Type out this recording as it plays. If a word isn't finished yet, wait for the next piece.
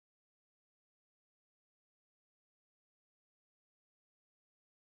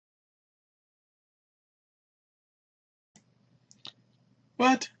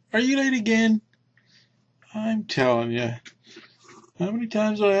What? Are you late again? I'm telling you. How many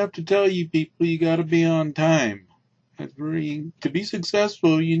times do I have to tell you people you gotta be on time? To be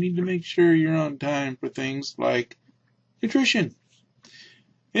successful, you need to make sure you're on time for things like nutrition.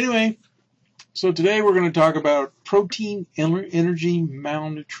 Anyway, so today we're going to talk about protein energy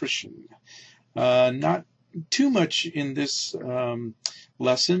malnutrition. Not too much in this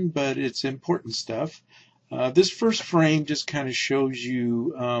lesson, but it's important stuff. This first frame just kind of shows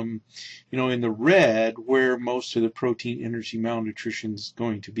you, in the red where most of the protein energy malnutrition is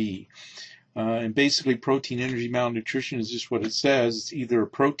going to be. And basically protein energy malnutrition is just what it says. It's either a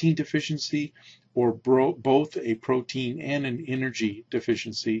protein deficiency or both a protein and an energy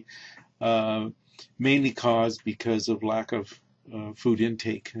deficiency, mainly caused because of lack of food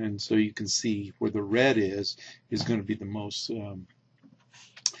intake. And so you can see where the red is going to be the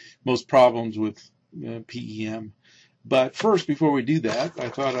most problems with PEM. But first, before we do that, I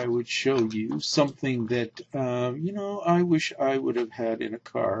thought I would show you something that, I wish I would have had in a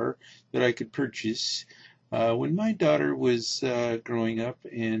car that I could purchase when my daughter was growing up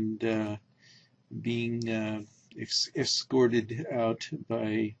and being escorted out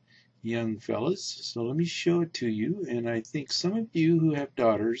by young fellas. So let me show it to you, and I think some of you who have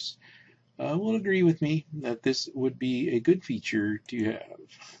daughters will agree with me that this would be a good feature to have.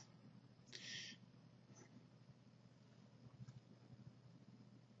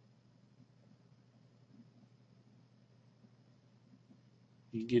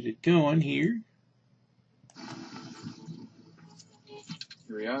 You get it going here.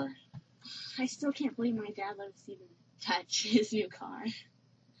 Here we are. I still can't believe my dad let us even touch his new car.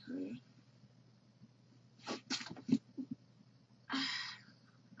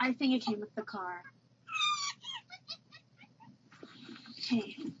 I think it came with the car.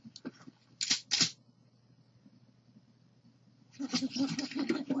 Hey.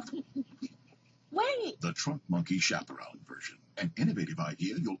 Wait! The Trunk Monkey Chaperone version. An innovative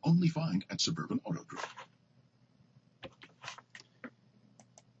idea you'll only find at Suburban Auto Group.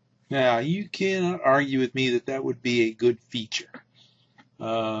 Now, you cannot argue with me that that would be a good feature.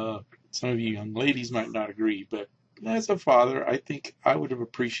 Some of you young ladies might not agree, but as a father, I think I would have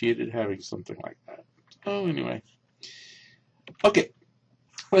appreciated having something like that. So anyway. Okay.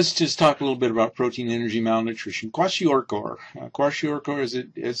 Let's just talk a little bit about protein energy malnutrition. Kwashiorkor. Kwashiorkor,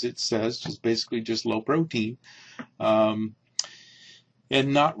 as it says, is basically just low protein,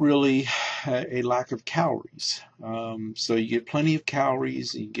 and not really a lack of calories. So you get plenty of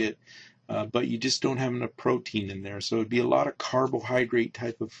calories, but you just don't have enough protein in there. So it'd be a lot of carbohydrate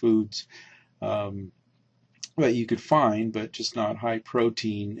type of foods that you could find, but just not high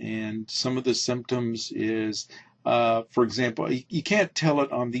protein. And some of the symptoms is, for example, you can't tell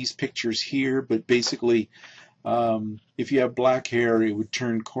it on these pictures here, but basically, if you have black hair, it would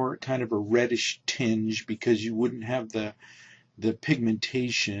turn kind of a reddish tinge because you wouldn't have the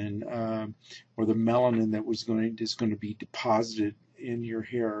pigmentation or the melanin that is going to be deposited in your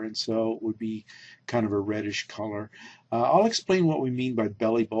hair, and so it would be kind of a reddish color. I'll explain what we mean by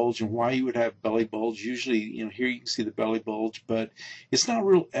belly bulge and why you would have belly bulge. Usually, here you can see the belly bulge, but it's not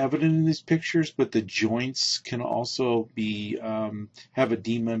real evident in these pictures, but the joints can also be have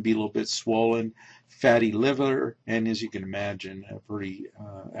edema and be a little bit swollen, fatty liver, and as you can imagine, a pretty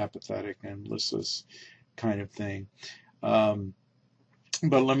apathetic and listless kind of thing.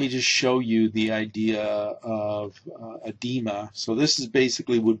 But let me just show you the idea of edema. So this is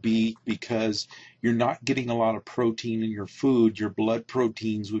basically would be because you're not getting a lot of protein in your food. Your blood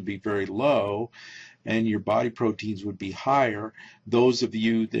proteins would be very low and your body proteins would be higher. Those of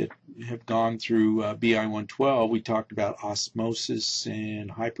you that have gone through BI 112, we talked about osmosis and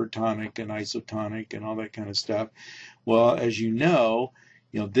hypertonic and isotonic and all that kind of stuff. Well, as you know,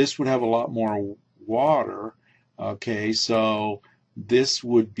 this would have a lot more water. Okay, so this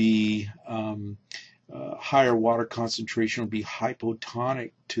would be higher water concentration, would be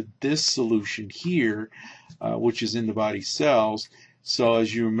hypotonic to this solution here, which is in the body cells. So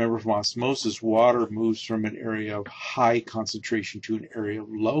as you remember from osmosis, water moves from an area of high concentration to an area of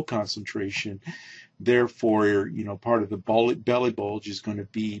low concentration. Therefore, part of the belly bulge is going to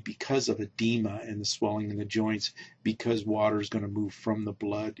be because of edema and the swelling in the joints, because water is going to move from the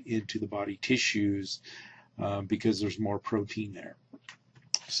blood into the body tissues. Because there's more protein there.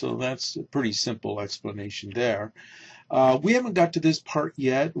 So that's a pretty simple explanation there. We haven't got to this part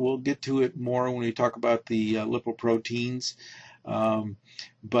yet. We'll get to it more when we talk about the lipoproteins.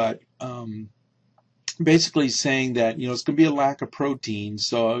 But basically saying that, it's going to be a lack of protein.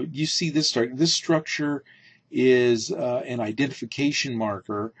 So you see this structure. This structure is an identification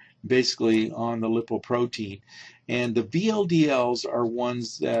marker basically on the lipoprotein. And the VLDLs are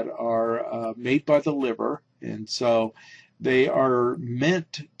ones that are made by the liver, and so they are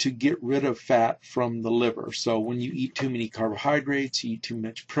meant to get rid of fat from the liver. So when you eat too many carbohydrates, you eat too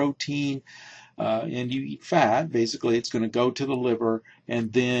much protein, and you eat fat, basically it's going to go to the liver,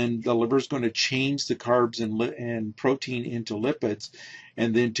 and then the liver is going to change the carbs and protein into lipids,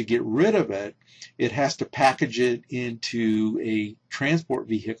 and then to get rid of it, it has to package it into a transport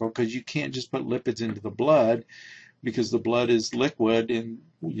vehicle, because you can't just put lipids into the blood, because the blood is liquid and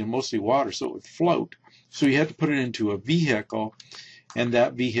mostly water, so it would float. So you have to put it into a vehicle, and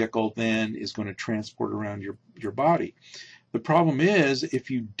that vehicle then is going to transport around your body. The problem is,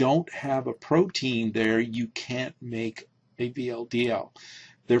 if you don't have a protein there, you can't make a VLDL.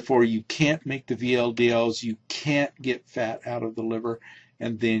 Therefore, you can't make the VLDLs, you can't get fat out of the liver,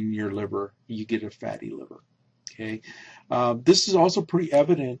 and then your liver, you get a fatty liver. Okay, this is also pretty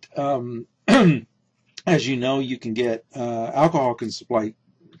evident. As you know, you can get alcohol can supply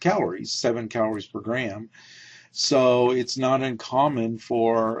calories, 7 calories per gram. So it's not uncommon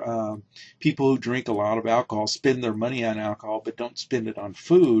for people who drink a lot of alcohol, spend their money on alcohol, but don't spend it on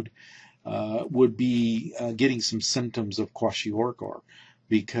food, would be getting some symptoms of kwashiorkor,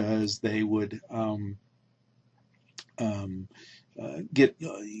 because they would get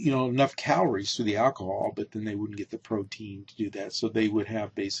enough calories through the alcohol, but then they wouldn't get the protein to do that. So they would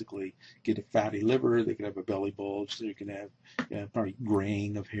have basically get a fatty liver, they could have a belly bulge, they could have probably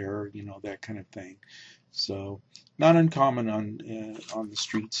graying of hair, that kind of thing. So not uncommon on the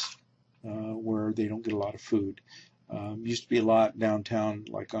streets where they don't get a lot of food. Used to be a lot downtown,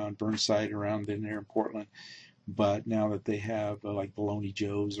 like on Burnside, around in there in Portland. But now that they have like Bologna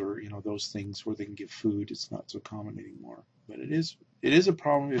Joe's or those things where they can get food, it's not so common anymore. But it is a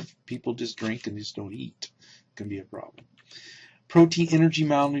problem if people just drink and just don't eat. It can be a problem. Protein energy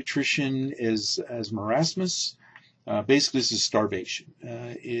malnutrition is as marasmus. Basically, this is starvation.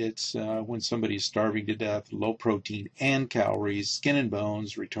 It's when somebody is starving to death, low protein and calories, skin and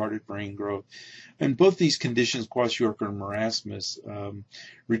bones, retarded brain growth. And both these conditions, kwashiorkor and marasmus,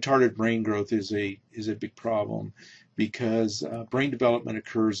 retarded brain growth is a big problem, because brain development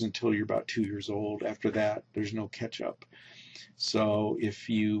occurs until you're about 2 years old. After that, there's no catch up. So if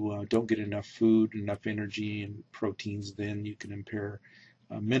you don't get enough food, enough energy and proteins, then you can impair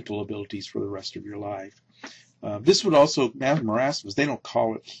mental abilities for the rest of your life. This would also, marasmus, they don't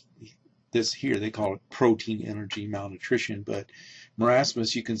call it this here, they call it protein energy malnutrition, but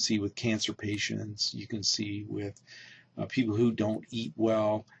marasmus you can see with cancer patients, you can see with people who don't eat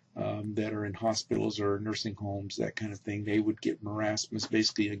well, that are in hospitals or nursing homes, that kind of thing. They would get marasmus.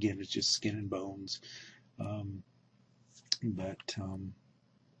 Basically, again, it's just skin and bones.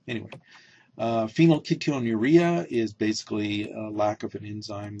 Anyway, phenylketonuria is basically a lack of an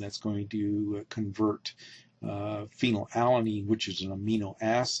enzyme that's going to convert phenylalanine, which is an amino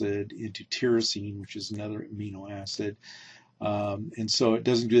acid, into tyrosine, which is another amino acid. And so it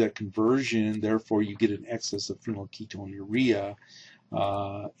doesn't do that conversion, therefore you get an excess of phenylketonuria,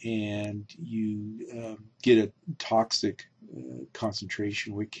 and you get a toxic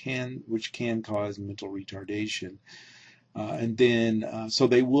concentration, which can cause mental retardation. And then, so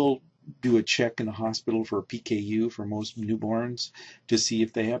they will do a check in the hospital for PKU for most newborns to see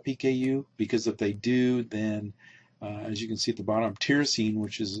if they have PKU, because if they do, then as you can see at the bottom, tyrosine,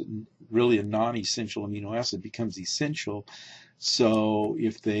 which is really a non-essential amino acid, becomes essential. So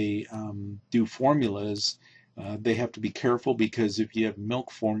if they do formulas, they have to be careful, because if you have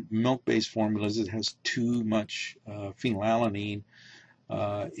milk-based formulas, it has too much phenylalanine,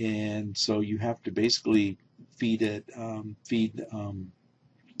 and so you have to basically feed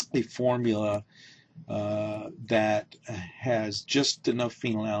a formula that has just enough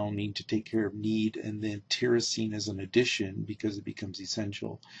phenylalanine to take care of need, and then tyrosine as an addition because it becomes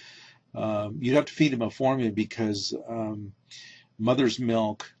essential. You'd have to feed them a formula because mother's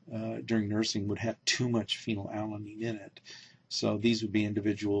milk during nursing would have too much phenylalanine in it. So these would be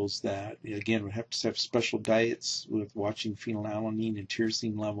individuals that, again, would have to have special diets with watching phenylalanine and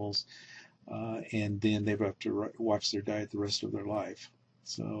tyrosine levels, and then they would have to watch their diet the rest of their life.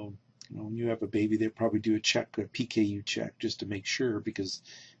 So when you have a baby, they probably do a PKU check, just to make sure, because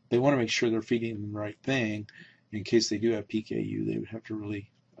they want to make sure they're feeding them the right thing. In case they do have PKU, they would have to really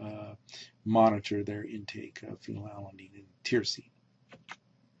monitor their intake of phenylalanine and tyrosine.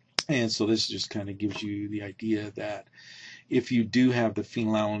 And so this just kind of gives you the idea that if you do have the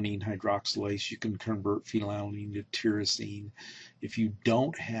phenylalanine hydroxylase, you can convert phenylalanine to tyrosine. If you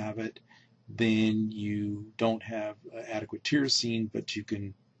don't have it, then you don't have adequate tyrosine, but you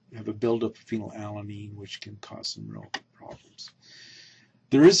can have a buildup of phenylalanine, which can cause some real problems.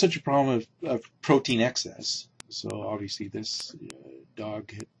 There is such a problem of protein excess. So obviously this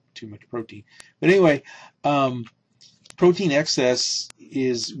dog had too much protein. But anyway, protein excess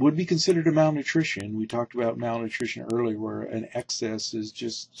would be considered a malnutrition. We talked about malnutrition earlier, where an excess is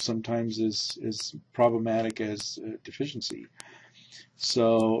just sometimes as problematic as deficiency.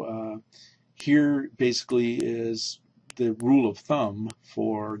 So here basically is the rule of thumb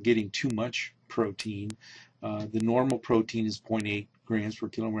for getting too much protein. The normal protein is 0.8 grams per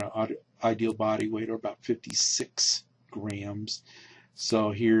kilogram. Ideal body weight, or about 56 grams.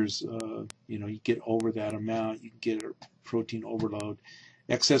 So here's, you get over that amount, you can get a protein overload.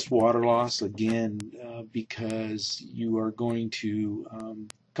 Excess water loss, again, because you are going to,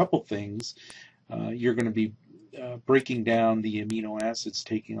 couple things. You're going to be breaking down the amino acids,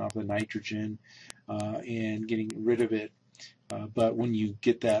 taking off the nitrogen and getting rid of it. But when you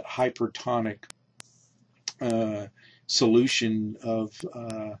get that hypertonic solution of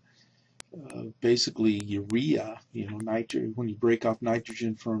basically urea, when you break off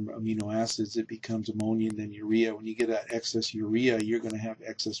nitrogen from amino acids, it becomes ammonia and then urea. When you get that excess urea, you're going to have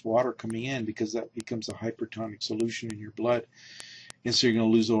excess water coming in, because that becomes a hypertonic solution in your blood, and so you're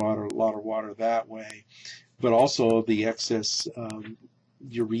going to lose a lot of water that way. But also the excess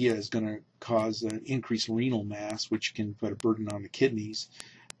urea is going to cause an increased renal mass, which can put a burden on the kidneys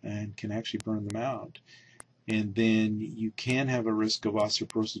and can actually burn them out. And then you can have a risk of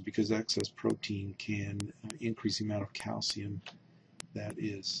osteoporosis, because excess protein can increase the amount of calcium that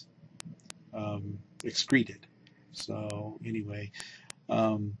is excreted. So anyway,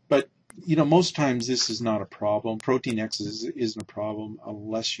 but most times this is not a problem. Protein excess isn't a problem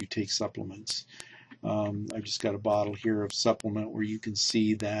unless you take supplements. I've just got a bottle here of supplement where you can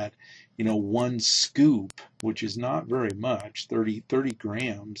see that, one scoop, which is not very much, 30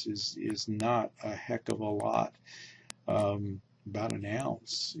 grams is not a heck of a lot. About an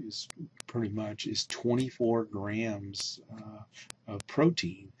ounce is pretty much 24 grams of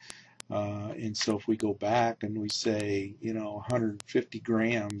protein. And so if we go back and we say, 150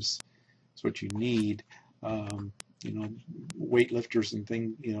 grams is what you need, weightlifters and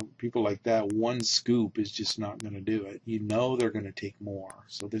people like that, one scoop is just not going to do it. They're going to take more.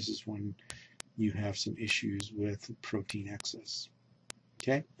 So this is when you have some issues with protein excess.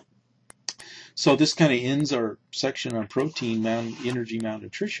 Okay. So this kind of ends our section on protein energy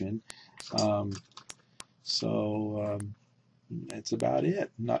malnutrition. That's about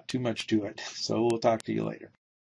it. Not too much to it. So we'll talk to you later.